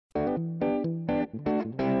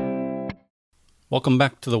Welcome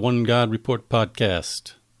back to the One God Report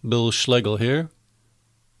podcast. Bill Schlegel here.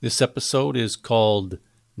 This episode is called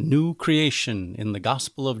New Creation in the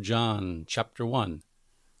Gospel of John, Chapter 1,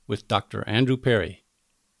 with Dr. Andrew Perry.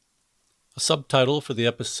 A subtitle for the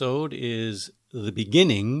episode is The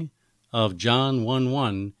Beginning of John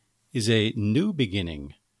 1:1 is a new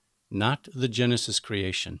beginning, not the Genesis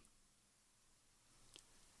creation.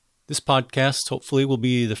 This podcast hopefully will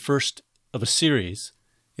be the first of a series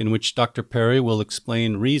in which Dr. Perry will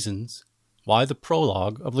explain reasons why the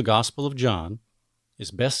prologue of the Gospel of John is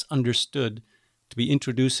best understood to be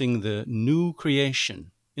introducing the new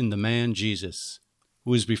creation in the man Jesus,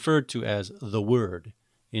 who is referred to as the Word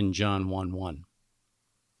in John 1:1.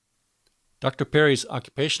 Dr. Perry's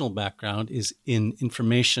occupational background is in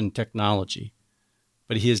information technology,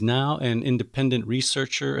 but he is now an independent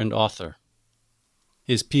researcher and author.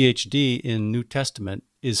 His PhD in New Testament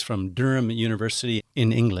is from Durham University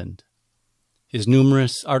in England. His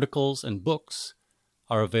numerous articles and books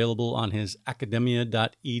are available on his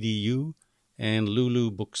academia.edu and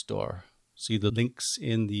Lulu Bookstore. See the links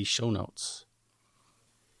in the show notes.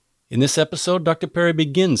 In this episode, Dr. Perry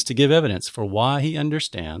begins to give evidence for why he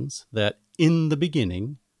understands that in the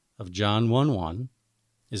beginning of John 1:1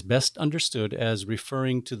 is best understood as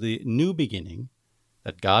referring to the new beginning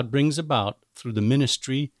that God brings about through the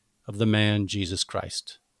ministry of the man Jesus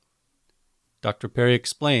Christ. Dr. Perry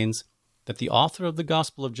explains that the author of the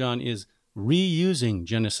Gospel of John is reusing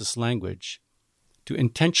Genesis language to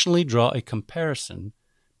intentionally draw a comparison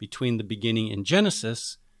between the beginning in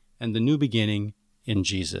Genesis and the new beginning in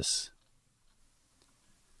Jesus.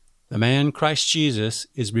 The man Christ Jesus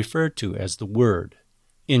is referred to as the Word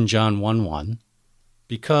in John 1:1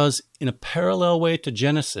 because in a parallel way to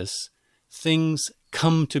Genesis, things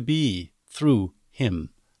come to be through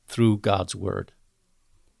him, through God's Word.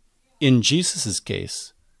 In Jesus'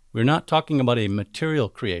 case, we're not talking about a material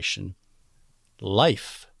creation.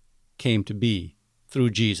 Life came to be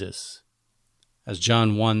through Jesus. As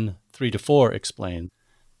John 1:3-4 explained,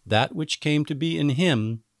 that which came to be in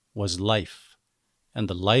him was life, and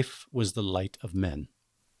the life was the light of men.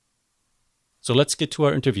 So let's get to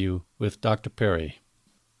our interview with Dr. Perry.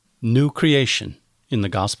 New creation in the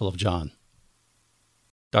Gospel of John.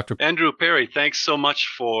 Dr. Andrew Perry, thanks so much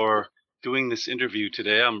for doing this interview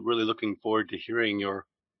today. I'm really looking forward to hearing your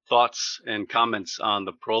thoughts and comments on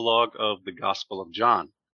the prologue of the Gospel of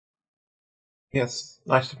John. Yes,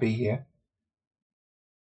 nice to be here.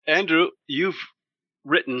 Andrew, you've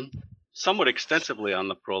written somewhat extensively on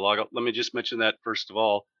the prologue. Let me just mention that first of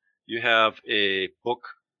all. You have a book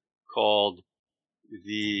called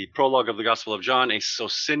The Prologue of the Gospel of John, a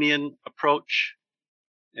Socinian Approach.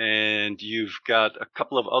 And you've got a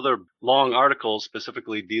couple of other long articles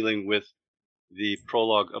specifically dealing with the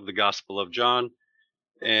prologue of the Gospel of John.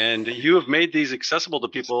 And you have made these accessible to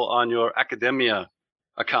people on your academia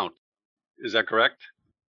account. Is that correct?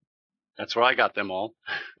 That's where I got them all.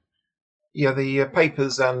 Yeah, the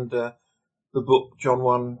papers and the book, John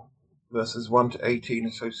 1, verses 1-18, A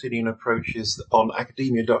Socinian Approach, is on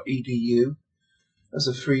academia.edu as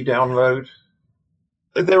a free download.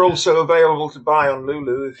 They're also available to buy on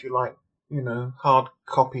Lulu if you like, hard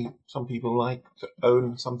copy. Some people like to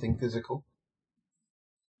own something physical.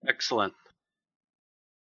 Excellent.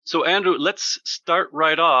 So, Andrew, let's start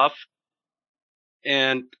right off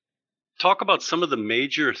and talk about some of the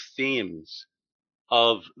major themes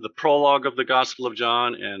of the prologue of the Gospel of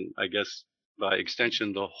John, and I guess by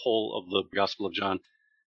extension, the whole of the Gospel of John.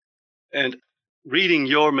 And reading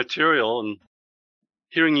your material and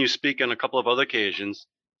hearing you speak on a couple of other occasions,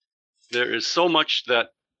 there is so much that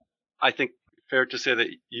I think fair to say that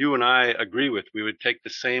you and I agree with. We would take the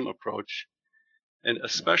same approach, and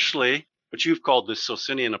especially what you've called the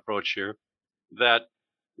Socinian approach here, that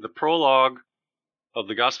the prologue of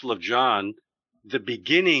the Gospel of John, the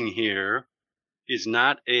beginning here, is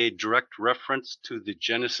not a direct reference to the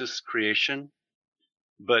Genesis creation,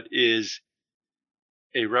 but is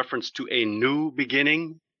a reference to a new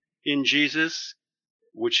beginning in Jesus,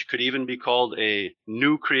 which could even be called a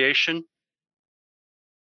new creation.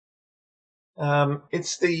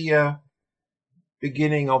 It's the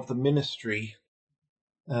beginning of the ministry,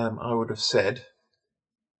 I would have said.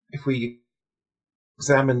 If we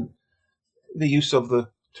examine the use of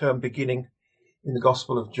the term beginning in the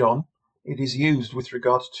Gospel of John, it is used with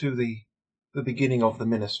regard to the beginning of the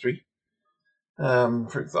ministry.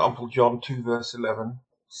 For example, John 2, verse 11,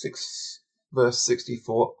 6, verse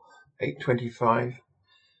 64, 8:25,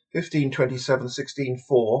 15:27,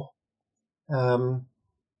 16:4.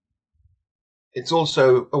 It's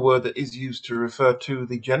also a word that is used to refer to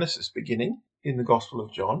the Genesis beginning in the Gospel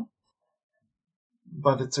of John.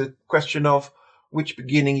 But it's a question of which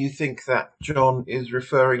beginning you think that John is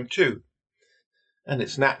referring to. And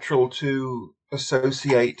it's natural to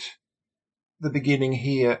associate the beginning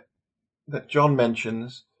here that John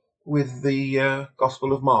mentions with the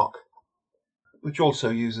Gospel of Mark, which also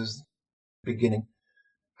uses the beginning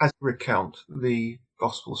as recount the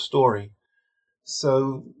Gospel story.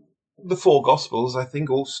 So the four Gospels, I think,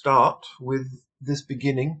 all start with this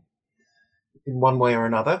beginning in one way or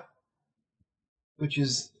another, which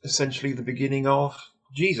is essentially the beginning of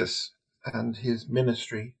Jesus and his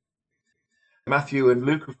ministry. Matthew and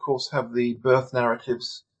Luke, of course, have the birth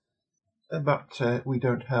narratives, but we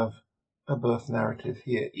don't have a birth narrative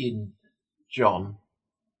here in John.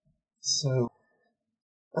 So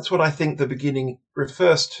that's what I think the beginning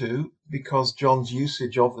refers to, because John's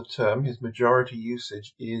usage of the term, his majority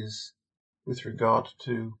usage, is with regard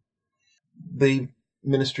to the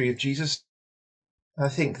ministry of Jesus. I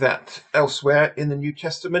think that elsewhere in the New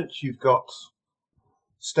Testament, you've got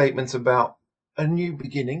statements about a new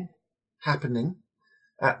beginning happening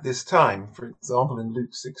at this time. For example, in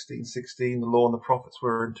Luke 16:16, the law and the prophets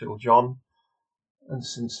were until John, and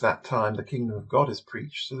since that time the kingdom of God is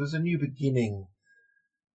preached. So there's a new beginning,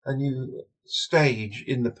 a new stage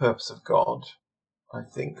in the purpose of God, I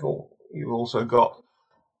think. Or you've also got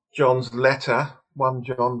John's letter, 1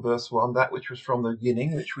 John verse 1, that which was from the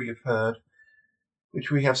beginning, which we have heard,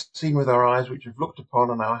 which we have seen with our eyes, which we've looked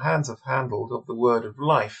upon, and our hands have handled, of the word of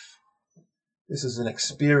life. This is an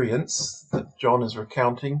experience that John is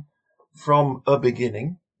recounting from a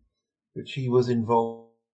beginning, which he was involved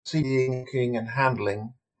in seeing, king, and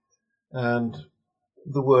handling. And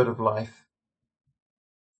the word of life,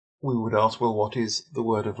 we would ask, well, what is the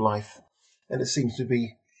word of life? And it seems to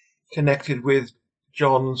be connected with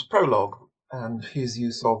John's prologue and his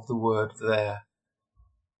use of the word there.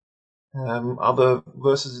 Other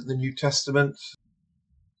verses in the New Testament,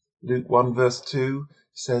 Luke 1 verse 2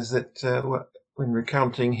 says that when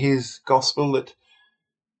recounting his gospel, that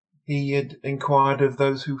he had inquired of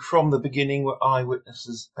those who from the beginning were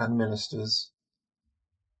eyewitnesses and ministers.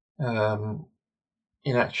 In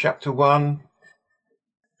Acts chapter 1,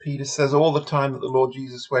 Peter says, all the time that the Lord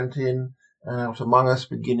Jesus went in and out among us,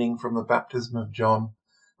 beginning from the baptism of John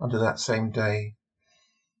unto that same day.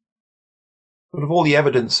 But of all the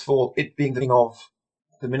evidence for it being the thing of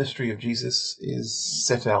the ministry of Jesus is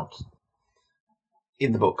set out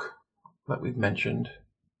in the book that we've mentioned.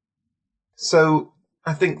 So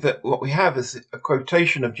I think that what we have is a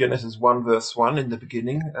quotation of Genesis 1 verse 1 in the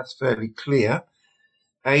beginning. That's fairly clear.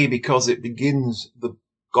 A, because it begins the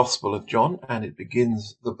Gospel of John and it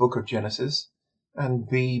begins the book of Genesis. And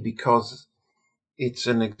B, because it's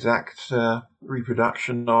an exact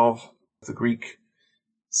reproduction of the Greek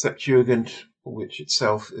Septuagint, which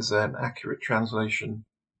itself is an accurate translation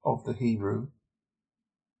of the Hebrew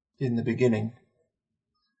in the beginning.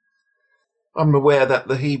 I'm aware that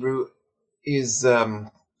the Hebrew is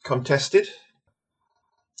contested.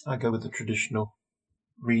 I go with the traditional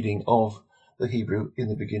reading of the Hebrew. In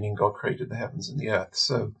the beginning, God created the heavens and the earth.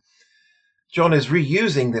 So John is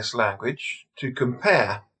reusing this language to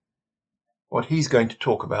compare what he's going to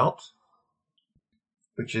talk about,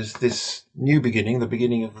 which is this new beginning, the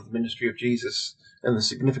beginning of the ministry of Jesus and the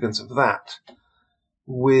significance of that,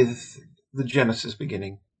 with the Genesis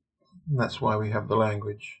beginning. And that's why we have the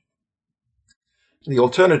language. The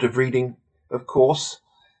alternative reading, of course,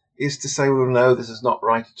 is to say, well, no, this is not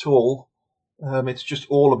right at all. It's just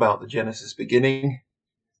all about the Genesis beginning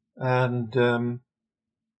and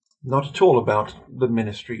not at all about the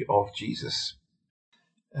ministry of Jesus.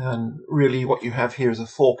 And really what you have here is a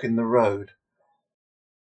fork in the road.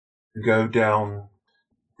 You go down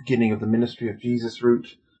the beginning of the ministry of Jesus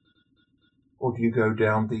route, or do you go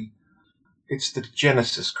down it's the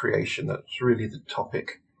Genesis creation that's really the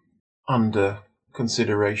topic under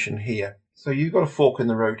consideration here. So you've got a fork in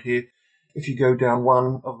the road here. If you go down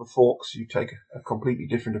one of the forks, you take a completely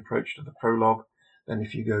different approach to the prologue than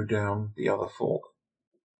if you go down the other fork.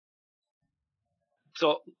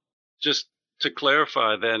 So just to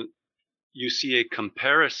clarify then, you see a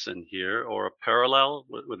comparison here, or a parallel,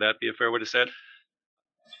 would that be a fair way to say it,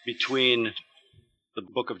 between the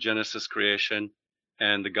book of Genesis creation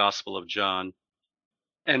and the Gospel of John,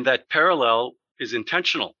 and that parallel is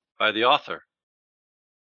intentional by the author.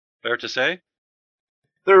 Fair to say?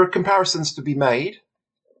 There are comparisons to be made.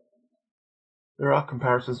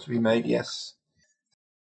 Yes.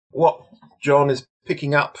 What John is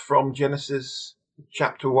picking up from Genesis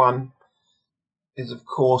chapter 1 is, of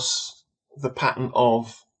course, the pattern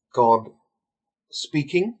of God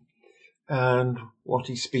speaking and what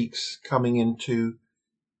he speaks coming into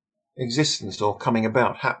existence or coming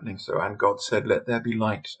about, happening. So, and God said, let there be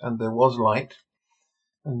light, and there was light.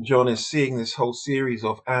 And John is seeing this whole series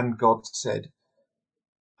of "and God said"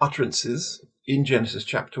 utterances in Genesis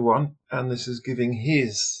chapter 1, and this is giving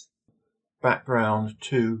his background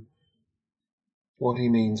to what he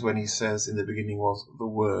means when he says in the beginning was the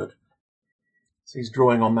Word. So he's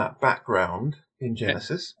drawing on that background in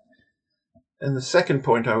Genesis. And the second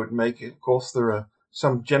point I would make, of course, there are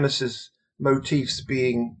some Genesis motifs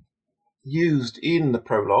being used in the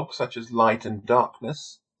prologue, such as light and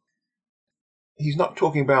darkness. He's not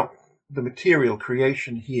talking about the material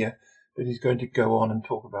creation here, but he's going to go on and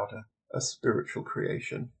talk about a spiritual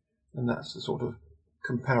creation. And that's the sort of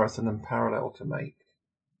comparison and parallel to make.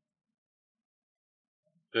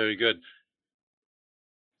 Very good.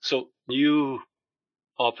 So you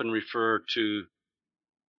often refer to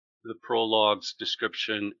the prologue's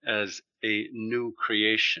description as a new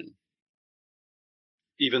creation,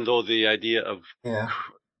 even though the idea of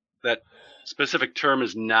that specific term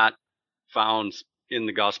is not found in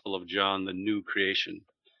the Gospel of John, the new creation.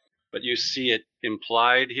 But you see it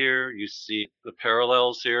implied here, you see the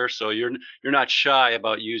parallels here, so you're not shy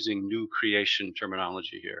about using new creation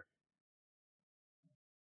terminology here.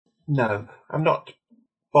 No, I'm not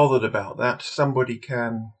bothered about that. Somebody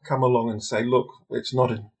can come along and say, look, it's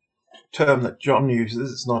not a term that John uses,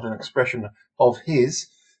 it's not an expression of his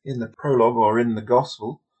in the prologue or in the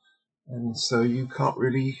gospel, and so you can't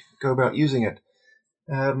really go about using it.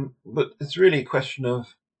 But it's really a question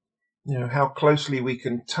of, how closely we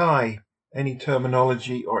can tie any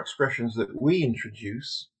terminology or expressions that we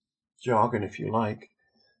introduce, jargon if you like,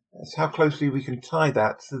 it's how closely we can tie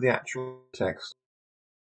that to the actual text.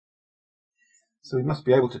 So we must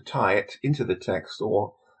be able to tie it into the text,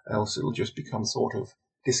 or else it'll just become sort of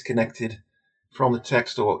disconnected from the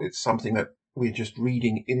text, or it's something that we're just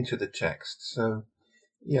reading into the text. So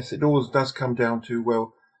yes, it always does come down to,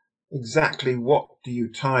 well, exactly what do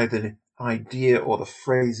you tie the idea or the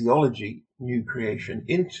phraseology new creation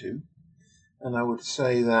into? And I would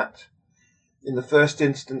say that in the first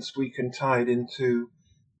instance we can tie it into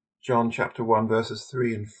John chapter 1 verses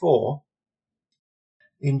 3 and 4.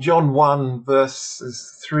 In John 1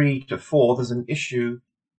 verses 3 to 4 there's an issue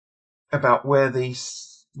about where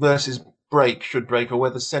these verses should break, or where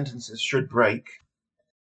the sentences should break.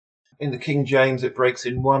 In the King James it breaks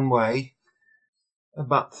in one way,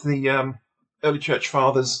 but the early church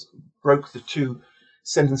fathers broke the two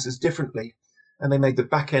sentences differently, and they made the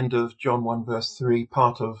back end of John 1 verse 3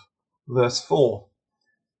 part of verse 4.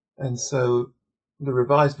 And so the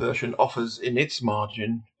Revised Version offers in its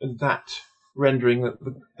margin that rendering that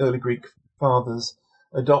the early Greek fathers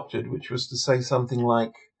adopted, which was to say something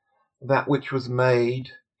like, that which was made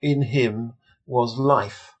in him was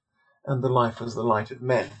life, and the life was the light of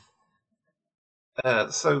men.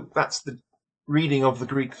 So that's the reading of the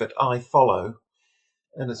Greek that I follow,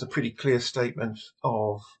 and it's a pretty clear statement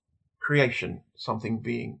of creation, something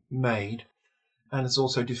being made, and it's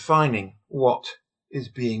also defining what is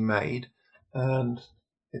being made, and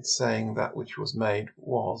it's saying that which was made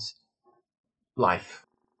was life,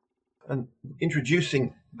 and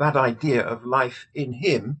introducing that idea of life in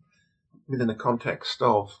him within the context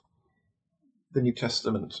of the New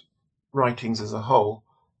Testament writings as a whole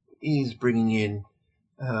is bringing in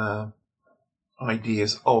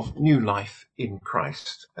ideas of new life in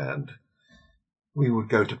Christ. And we would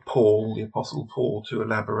go to Paul, the Apostle Paul, to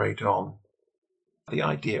elaborate on the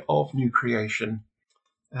idea of new creation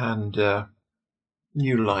and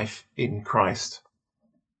new life in Christ.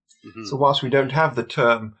 Mm-hmm. So whilst we don't have the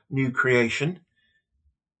term new creation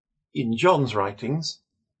in John's writings,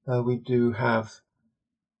 we do have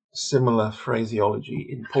similar phraseology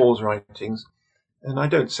in Paul's writings, and I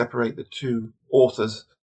don't separate the two authors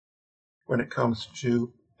when it comes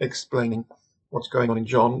to explaining what's going on in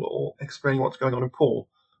John or explaining what's going on in Paul.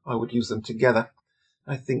 I would use them together.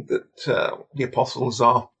 I think that the apostles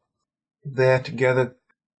are there together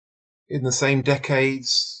in the same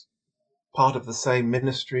decades, part of the same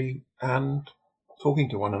ministry, and talking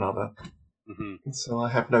to one another. Mm-hmm. So I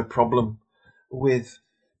have no problem with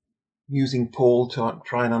using Paul to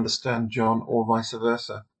try and understand John, or vice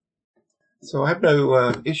versa. So I have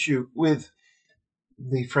no issue with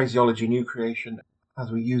the phraseology new creation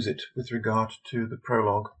as we use it with regard to the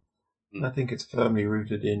prologue. Mm. I think it's firmly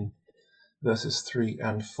rooted in verses 3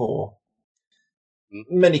 and 4. Mm.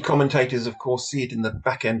 Many commentators, of course, see it in the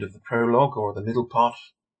back end of the prologue, or the middle part,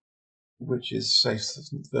 which is, say,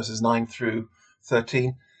 verses 9 through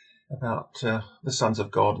 13, about the sons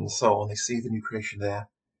of God and so on. They see the new creation there,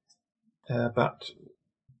 but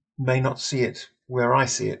may not see it where I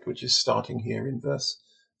see it, which is starting here in verse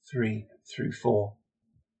 3 through 4.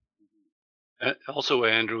 Also,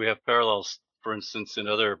 Andrew, we have parallels, for instance, in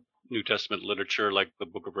other New Testament literature like the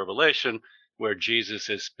book of Revelation, where Jesus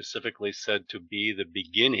is specifically said to be the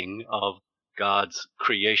beginning of God's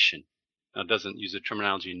creation. Now, it doesn't use the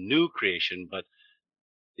terminology new creation, but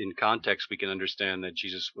in context, we can understand that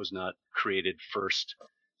Jesus was not created first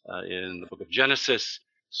in the book of Genesis.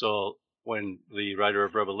 So when the writer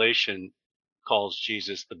of Revelation calls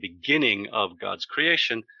Jesus the beginning of God's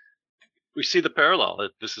creation, we see the parallel.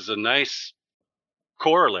 This is a nice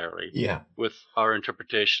corollary with our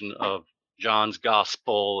interpretation of John's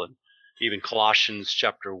gospel and even Colossians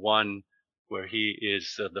chapter 1, where he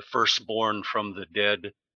is the firstborn from the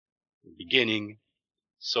dead, beginning.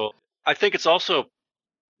 So I think it's also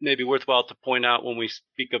maybe worthwhile to point out when we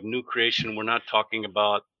speak of new creation, we're not talking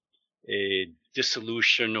about a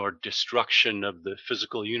dissolution or destruction of the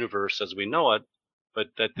physical universe as we know it, but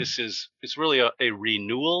that it's really a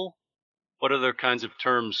renewal. What other kinds of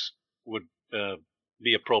terms would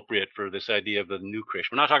be appropriate for this idea of the new creation?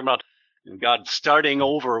 We're not talking about God starting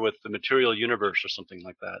over with the material universe or something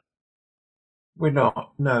like that. We're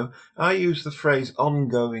not, no. I use the phrase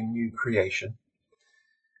ongoing new creation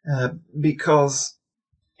because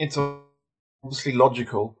it's obviously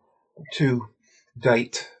logical to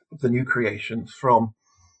date the new creation from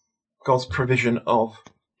God's provision of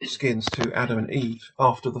skins to Adam and Eve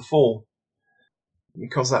after the fall,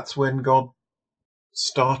 because that's when God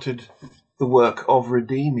started the work of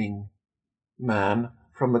redeeming man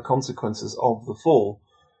from the consequences of the fall.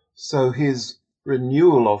 So his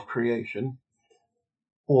renewal of creation,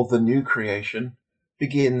 or the new creation,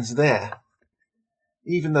 begins there.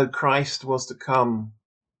 Even though Christ was to come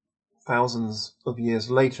thousands of years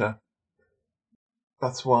later,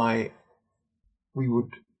 that's why we would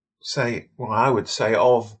say, well, I would say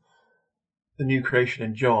of the new creation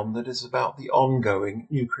in John, that is about the ongoing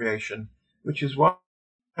new creation, which is why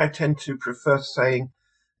I tend to prefer saying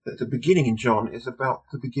that the beginning in John is about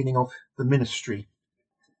the beginning of the ministry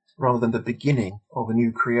rather than the beginning of a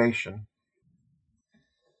new creation.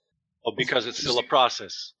 Oh, because it's still a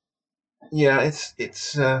process. Yeah,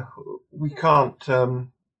 it's we can't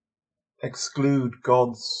exclude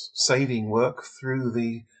God's saving work through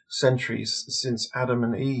the centuries since Adam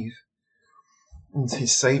and Eve. And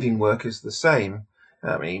his saving work is the same.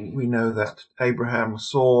 I mean, we know that Abraham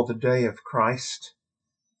saw the day of Christ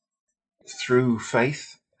through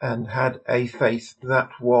faith and had a faith that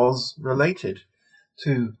was related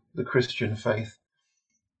to the Christian faith.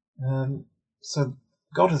 So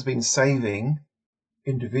God has been saving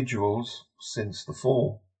individuals since the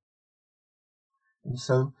fall. And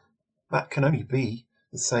so that can only be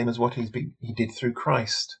the same as what he did through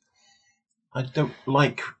Christ. I don't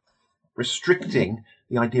like restricting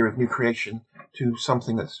the idea of new creation to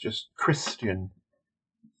something that's just Christian.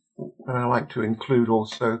 And I like to include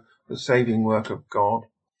also the saving work of God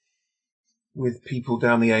with people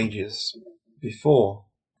down the ages before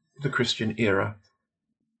the Christian era.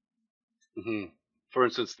 Mm-hmm. For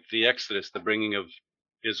instance, the Exodus, the bringing of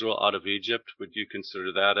Israel out of Egypt, would you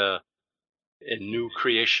consider that a new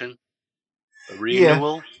creation, a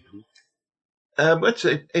renewal? Yeah.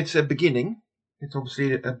 It's a beginning. It's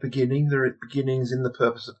obviously a beginning. There are beginnings in the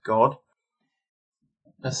purpose of God.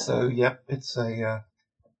 So, yeah, it's the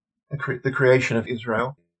creation of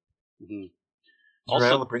Israel. Mm-hmm.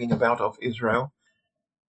 Israel, the bringing about of Israel.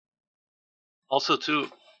 Also, too,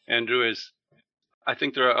 Andrew, I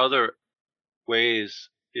think there are other ways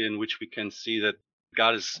in which we can see that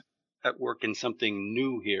God is at work in something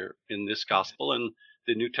new here in this gospel and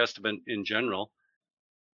the New Testament in general.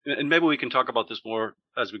 And maybe we can talk about this more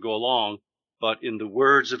as we go along, but in the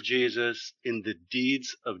words of Jesus, in the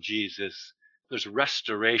deeds of Jesus, there's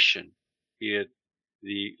restoration, be it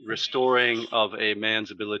the restoring of a man's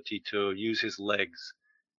ability to use his legs,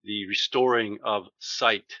 the restoring of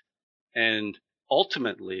sight, and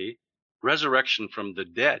ultimately resurrection from the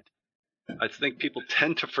dead. I think people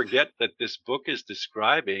tend to forget that this book is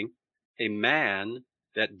describing a man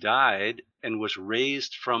that died and was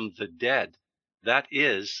raised from the dead. That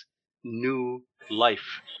is new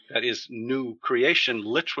life. That is new creation,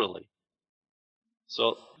 literally.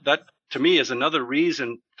 So that, to me, is another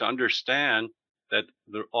reason to understand that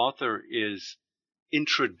the author is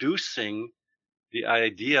introducing the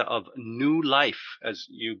idea of new life, as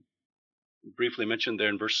you briefly mentioned there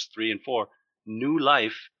in verses 3 and 4, new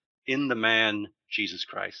life in the man Jesus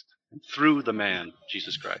Christ, and through the man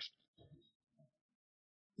Jesus Christ.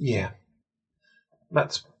 Yeah,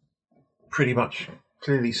 that's pretty much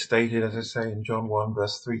clearly stated, as I say, in John 1,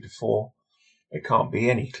 verse 3 to 4. It can't be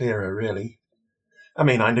any clearer, really. I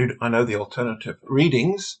mean, I know the alternative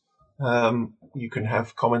readings. You can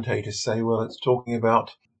have commentators say, well, it's talking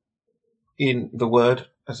about in the word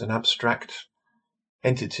as an abstract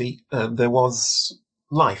entity, there was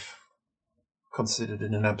life considered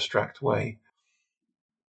in an abstract way.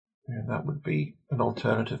 That would be an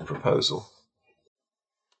alternative proposal.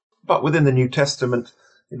 But within the New Testament,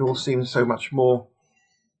 it all seems so much more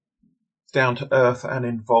down to earth and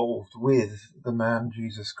involved with the man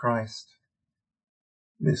Jesus Christ,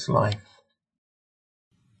 this life.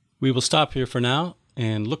 We will stop here for now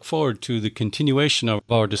and look forward to the continuation of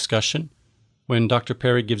our discussion when Dr.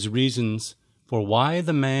 Perry gives reasons for why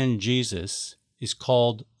the man Jesus is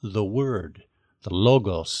called the Word, the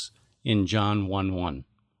Logos, in John 1:1.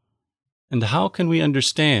 And how can we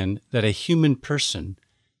understand that a human person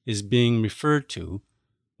is being referred to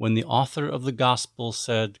when the author of the Gospel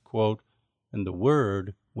said, quote, "And the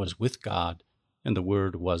Word was with God, and the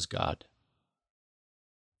Word was God."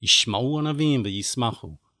 Yishma'u anavim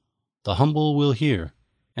v'yismachu. The humble will hear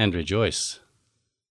and rejoice.